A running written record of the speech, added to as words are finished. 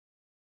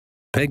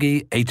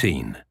Peggy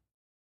 18.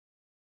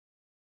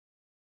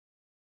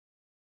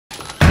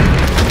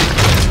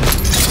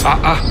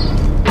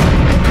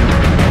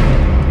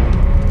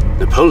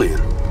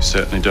 Napoleon? You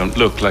certainly don't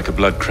look like a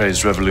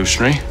blood-crazed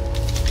revolutionary.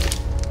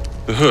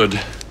 The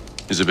hood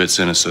is a bit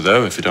sinister,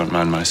 though, if you don't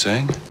mind my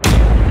saying.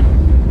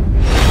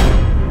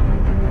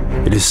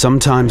 It is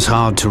sometimes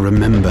hard to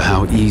remember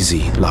how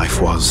easy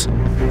life was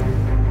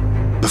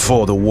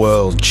before the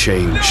world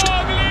changed.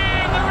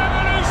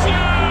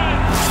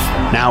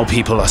 Now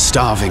people are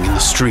starving in the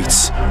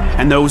streets,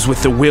 and those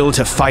with the will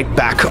to fight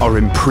back are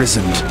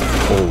imprisoned,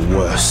 or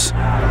worse.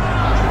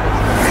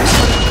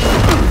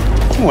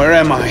 Where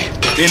am I?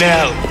 In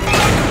hell.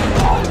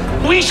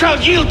 We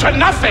shall yield to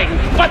nothing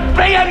but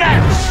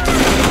bayonets!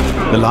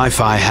 The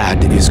life I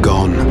had is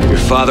gone. Your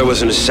father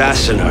was an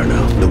assassin,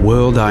 Arno. The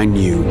world I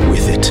knew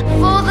with it.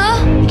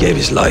 Father? He gave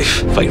his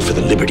life fighting for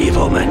the liberty of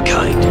all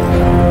mankind.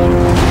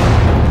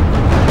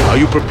 Are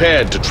you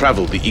prepared to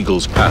travel the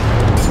Eagle's path?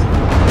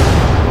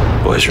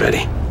 Boys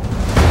ready?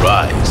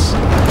 Rise,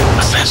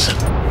 assassin.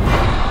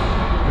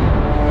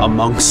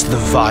 Amongst the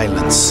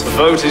violence. The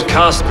vote is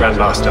cast,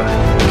 Grandmaster.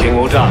 The king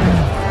will die.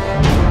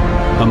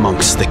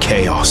 Amongst the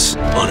chaos.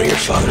 Honor your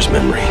father's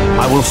memory.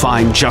 I will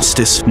find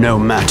justice no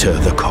matter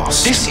the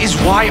cost. This is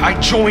why I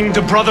joined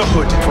the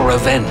Brotherhood. For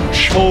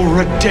revenge. For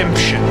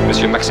redemption.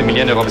 Monsieur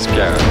Maximilien de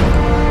Robespierre.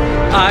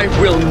 I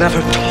will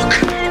never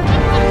talk.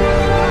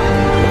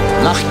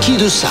 Marquis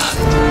de Sade.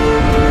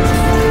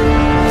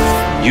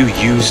 You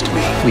used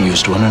me. We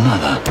used one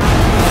another.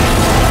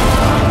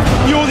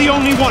 You're the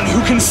only one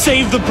who can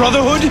save the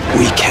Brotherhood?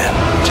 We can,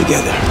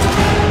 together.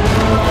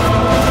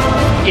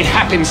 It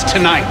happens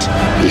tonight.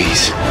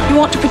 Please. You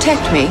want to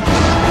protect me?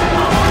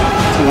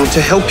 I want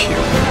to help you.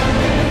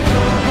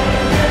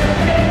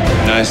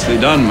 Nicely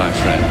done, my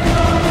friend.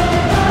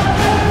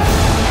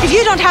 If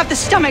you don't have the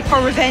stomach for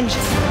revenge,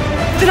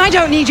 then I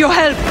don't need your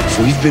help.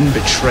 We've been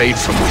betrayed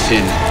from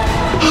within.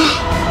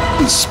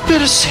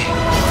 Conspiracy.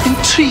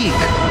 Intrigue.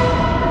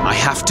 I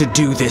have to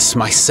do this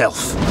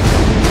myself.